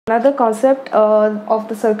Another concept of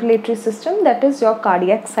the circulatory system, that is your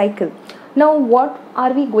cardiac cycle. Now what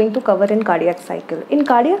are we going to cover in cardiac cycle? In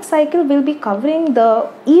cardiac cycle we'll be covering the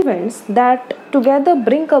events that together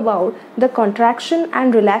bring about the contraction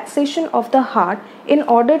and relaxation of the heart in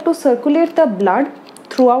order to circulate the blood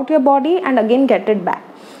throughout your body and again get it back,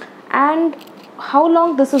 and how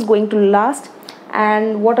long this is going to last,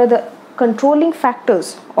 and what are the controlling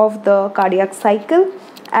factors of the cardiac cycle,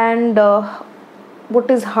 and what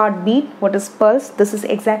is heartbeat, what is pulse. This is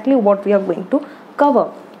exactly what we are going to cover.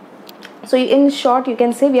 So in short, you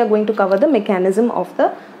can say we are going to cover the mechanism of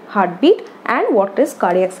the heartbeat and what is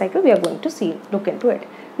cardiac cycle. We are going to look into it.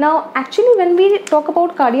 Now actually when we talk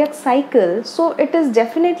about cardiac cycle, so it is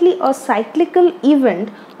definitely a cyclical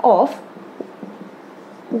event of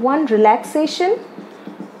one relaxation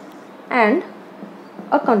and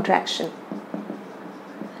a contraction.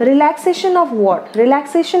 Relaxation of what?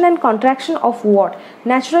 Relaxation and contraction of what?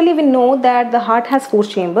 Naturally we know that the heart has four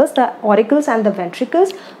chambers, the auricles and the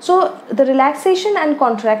ventricles. So the relaxation and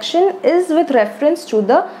contraction is with reference to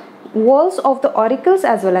the walls of the auricles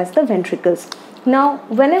as well as the ventricles. Now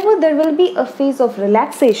whenever there will be a phase of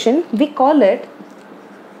relaxation, we call it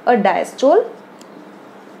a diastole,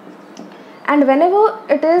 and whenever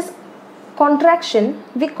it is contraction,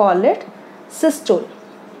 we call it systole.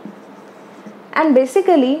 And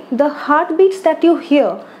basically the heartbeats that you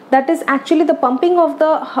hear, that is actually the pumping of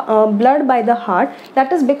the blood by the heart,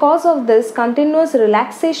 that is because of this continuous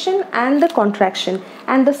relaxation and the contraction,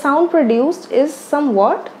 and the sound produced is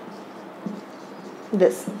somewhat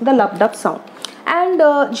this, the lub-dub sound. And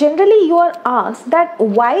generally you are asked that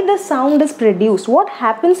why the sound is produced, what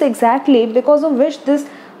happens exactly because of which this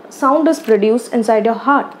sound is produced inside your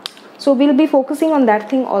heart. So we'll be focusing on that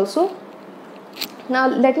thing also. Now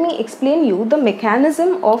let me explain you the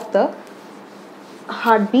mechanism of the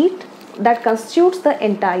heartbeat that constitutes the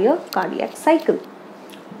entire cardiac cycle.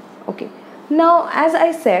 Okay. Now as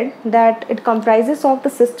I said that it comprises of the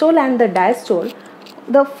systole and the diastole.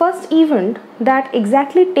 The first event that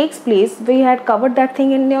exactly takes place, we had covered that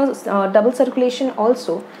thing in your double circulation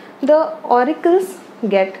also. The auricles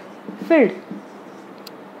get filled.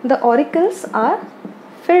 The auricles are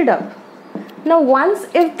filled up. Now once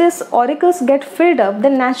if this auricles get filled up,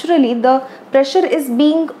 then naturally the pressure is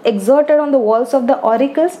being exerted on the walls of the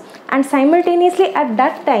auricles, and simultaneously at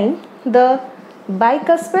that time the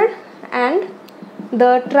bicuspid and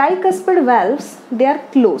the tricuspid valves, they are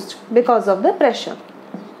closed because of the pressure.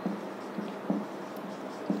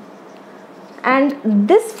 And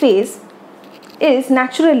this phase is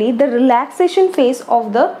naturally the relaxation phase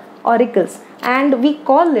of the auricles, and we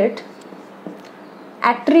call it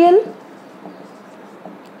atrial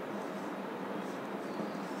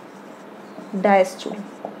diastole.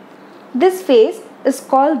 This phase is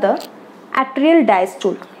called the atrial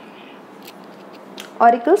diastole.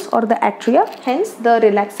 Auricles or the atria, hence the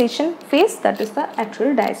relaxation phase, that is the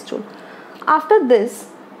atrial diastole. After this,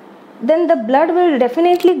 then the blood will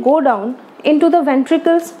definitely go down into the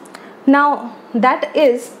ventricles. Now that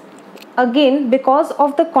is again because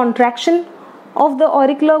of the contraction of the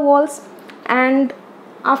auricular walls, and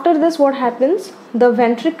after this what happens? The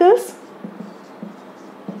ventricles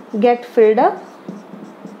get filled up,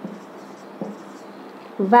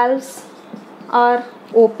 valves are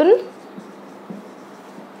open,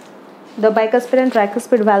 the bicuspid and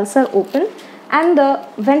tricuspid valves are open, and the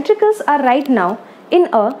ventricles are right now in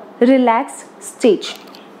a relaxed stage.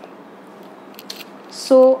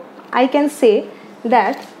 So I can say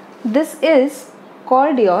that this is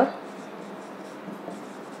called your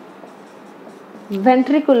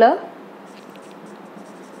ventricular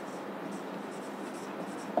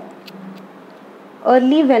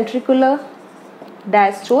early ventricular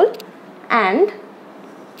diastole and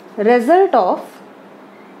result of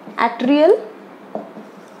atrial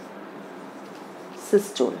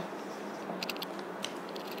systole.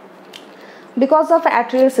 Because of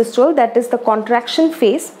atrial systole, that is the contraction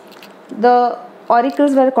phase, the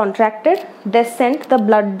auricles were contracted, they sent the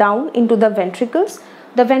blood down into the ventricles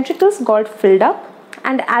got filled up,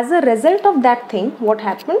 and as a result of that thing, what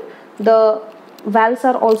happened? The valves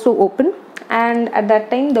are also open, and at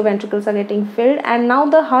that time the ventricles are getting filled, and now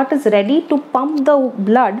the heart is ready to pump the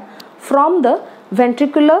blood from the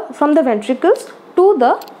ventricles to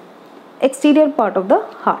the exterior part of the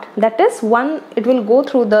heart. That is, one, it will go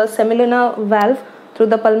through the semilunar valve through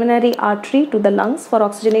the pulmonary artery to the lungs for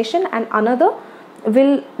oxygenation, and another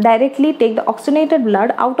will directly take the oxygenated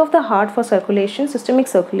blood out of the heart for circulation, systemic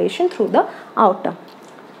circulation through the aorta.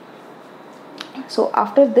 So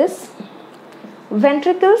after this,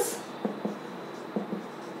 ventricles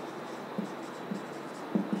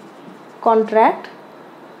contract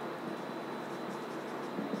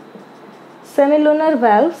semilunar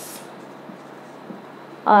valves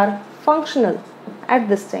are functional at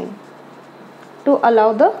this time to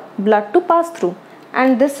allow the blood to pass through,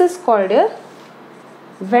 and this is called a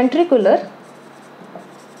ventricular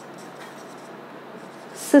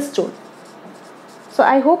systole. So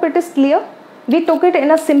I hope it is clear. We took it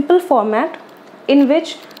in a simple format in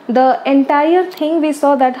which the entire thing we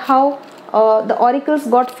saw that how the auricles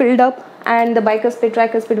got filled up and the bicuspid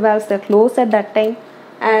tricuspid valves were closed at that time,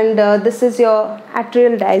 and this is your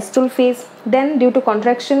atrial diastole phase. Then due to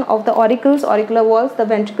contraction of the auricles, auricular walls, the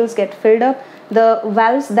ventricles get filled up, the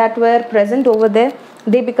valves that were present over there,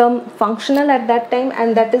 they become functional at that time,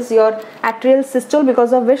 and that is your atrial systole,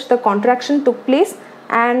 because of which the contraction took place.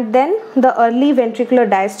 And then the early ventricular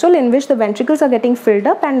diastole, in which the ventricles are getting filled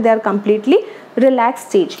up and they are completely relaxed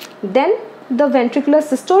stage. Then the ventricular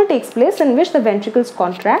systole takes place, in which the ventricles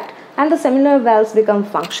contract and the semilunar valves become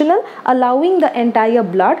functional, allowing the entire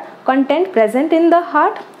blood content present in the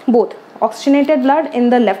heart, both oxygenated blood in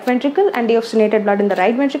the left ventricle and deoxygenated blood in the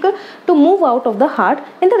right ventricle, to move out of the heart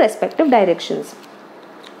in the respective directions.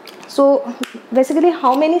 So basically,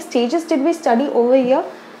 how many stages did we study over here?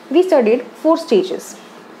 We studied 4 stages.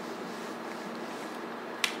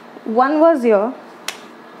 One was here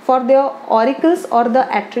for the auricles or the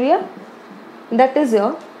atria, that is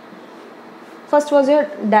your first was your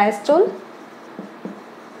diastole,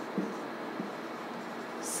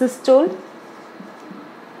 systole,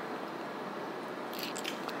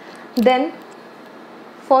 then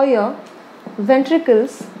for your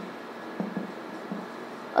ventricles,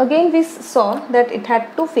 again we saw that it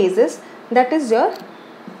had 2 phases, that is your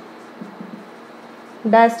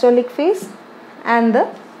diastolic phase and the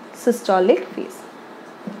systolic phase.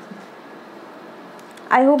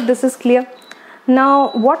 I hope this is clear.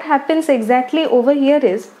 Now what happens exactly over here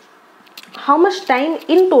is how much time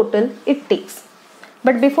in total it takes.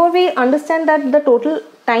 But before we understand that the total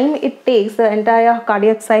time it takes, the entire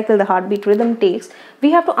cardiac cycle, the heartbeat rhythm takes,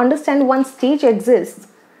 we have to understand one stage exists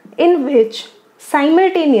in which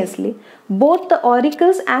simultaneously both the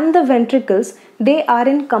auricles and the ventricles, they are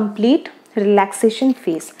in complete relaxation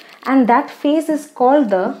phase, and that phase is called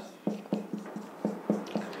the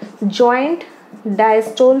joint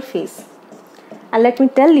diastole phase. And let me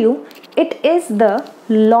tell you, it is the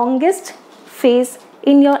longest phase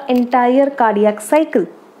in your entire cardiac cycle.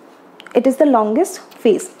 It is the longest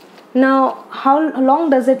phase. Now how long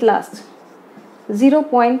does it last?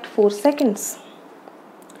 0.4 seconds.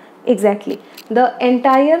 Exactly. The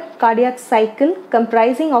entire cardiac cycle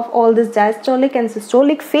comprising of all these diastolic and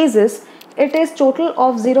systolic phases, it is total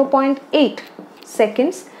of 0.8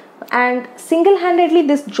 seconds, and single-handedly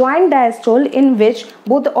this joint diastole, in which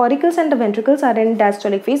both the auricles and the ventricles are in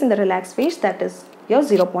diastolic phase, in the relaxed phase, that is your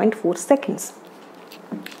 0.4 seconds.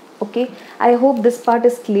 Okay, I hope this part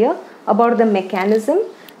is clear about the mechanism.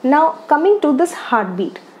 Now coming to this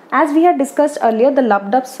heartbeat, as we had discussed earlier, the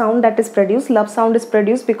lub-dub sound that is produced, lub sound is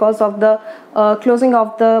produced because of the closing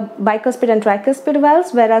of the bicuspid and tricuspid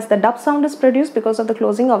valves, whereas the dub sound is produced because of the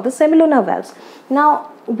closing of the semilunar valves.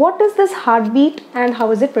 Now what is this heartbeat and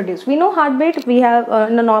how is it produced? We know heartbeat, we have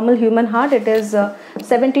in a normal human heart, it is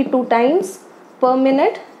 72 times per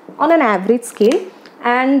minute on an average scale.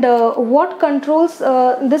 And what controls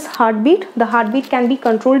this heartbeat? The heartbeat can be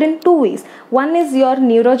controlled in 2 ways. One is your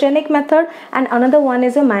neurogenic method and another one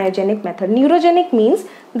is a myogenic method. Neurogenic means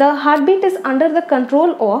the heartbeat is under the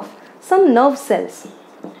control of some nerve cells,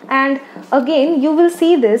 and again you will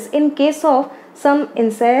see this in case of some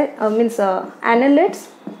annelids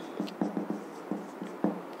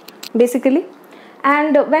basically.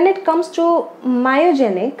 And when it comes to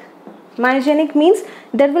myogenic means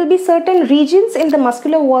there will be certain regions in the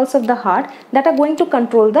muscular walls of the heart that are going to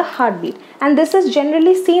control the heartbeat, and this is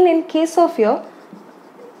generally seen in case of your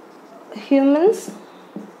humans,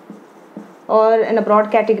 or in a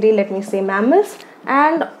broad category let me say mammals,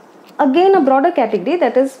 and again a broader category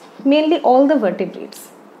that is mainly all the vertebrates.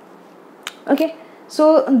 Okay,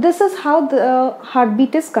 so this is how the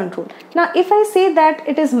heartbeat is controlled. Now if I say that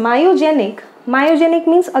it is myogenic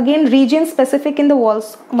means again region specific in the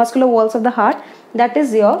walls, muscular walls of the heart, that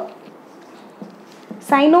is your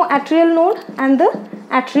sinoatrial node and the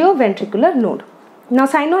atrioventricular node. Now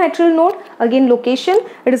sinoatrial node, again location,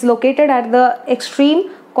 it is located at the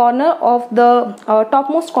extreme corner of the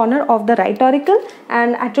topmost corner of the right auricle,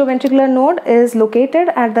 and atrioventricular node is located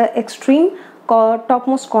at the extreme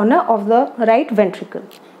topmost corner of the right ventricle.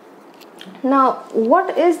 Now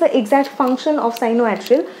what is the exact function of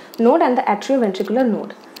sinoatrial node and the atrioventricular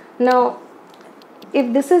node? Now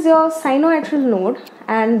if this is your sinoatrial node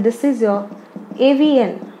and this is your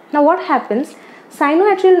AVN, now what happens?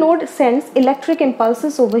 Sinoatrial node sends electric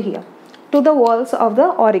impulses over here to the walls of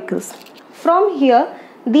the auricles. From here,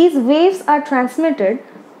 these waves are transmitted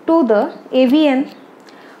to the AVN.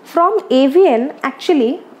 From AVN,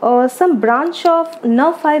 actually, some branch of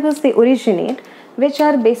nerve fibers they originate, which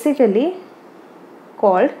are basically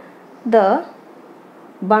called the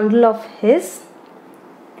bundle of His.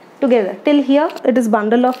 Together, till here it is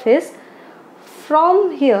bundle of His.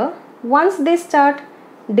 From here, once they start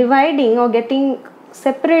dividing or getting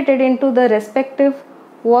separated into the respective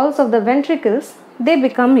walls of the ventricles, they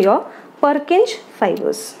become your Purkinje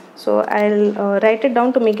fibers. So I'll write it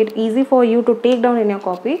down to make it easy for you to take down in your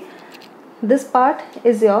copy. This part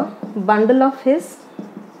is your bundle of His,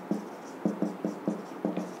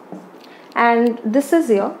 and this is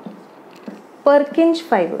your Purkinje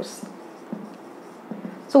fibers.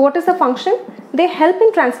 So what is the function? They help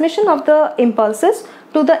in transmission of the impulses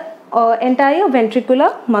to the entire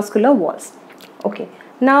ventricular muscular walls. Okay,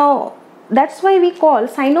 now that's why we call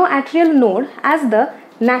sinoatrial node as the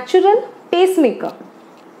natural pacemaker.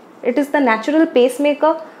 It is the natural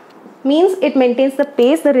pacemaker, means it maintains the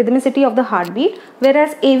pace, the rhythmicity of the heartbeat,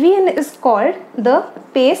 whereas AVN is called the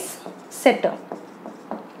pace setter.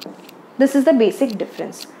 This is the basic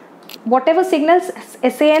difference. Whatever signals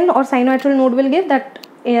SAN or sinoatrial node will give, that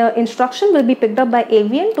instruction will be picked up by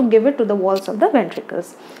AVN to give it to the walls of the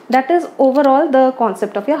ventricles. That is overall the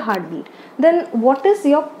concept of your heartbeat. Then what is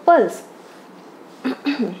your pulse?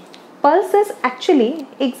 Pulse is actually,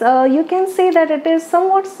 you can say that it is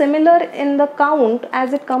somewhat similar in the count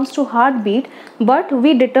as it comes to heartbeat, but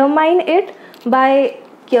we determine it by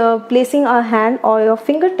placing our hand or your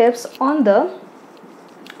fingertips on the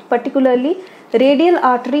particularly radial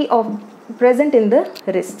artery present in the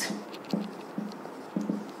wrist.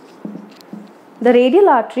 The radial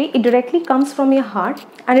artery, it directly comes from your heart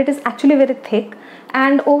and it is actually very thick,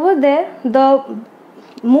 and over there the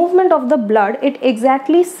movement of the blood, it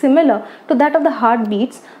exactly similar to that of the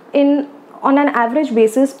heartbeats on an average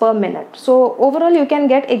basis per minute. So overall you can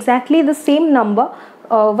get exactly the same number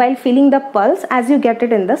while feeling the pulse as you get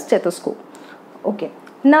it in the stethoscope. Okay,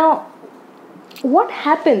 now what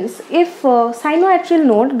happens if sinoatrial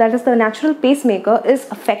node, that is the natural pacemaker, is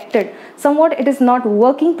affected, somewhat it is not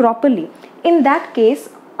working properly? In that case,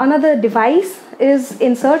 another device is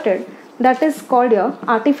inserted, that is called your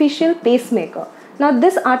artificial pacemaker. Now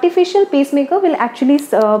this artificial pacemaker will actually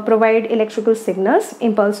provide electrical signals,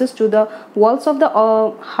 impulses to the walls of the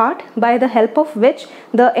heart, by the help of which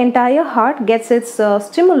the entire heart gets its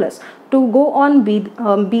stimulus to go on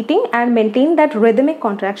beating and maintain that rhythmic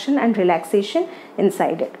contraction and relaxation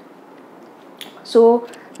inside it. So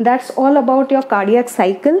that's all about your cardiac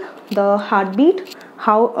cycle, the heartbeat,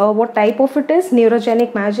 how what type of it is,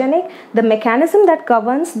 neurogenic, myogenic, the mechanism that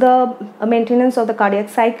governs the maintenance of the cardiac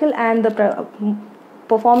cycle and the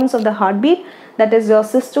performance of the heartbeat, that is your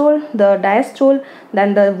systole, the diastole.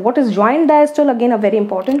 Then what is joint diastole, again a very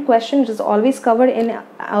important question, which is always covered in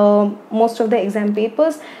most of the exam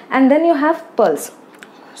papers. And then you have pulse.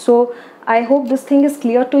 So I hope this thing is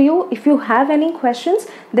clear to you. If you have any questions,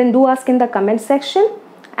 then do ask in the comment section,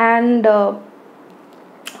 and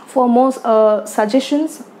for more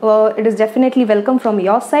suggestions, it is definitely welcome from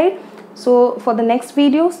your side. So for the next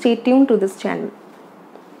video, stay tuned to this channel.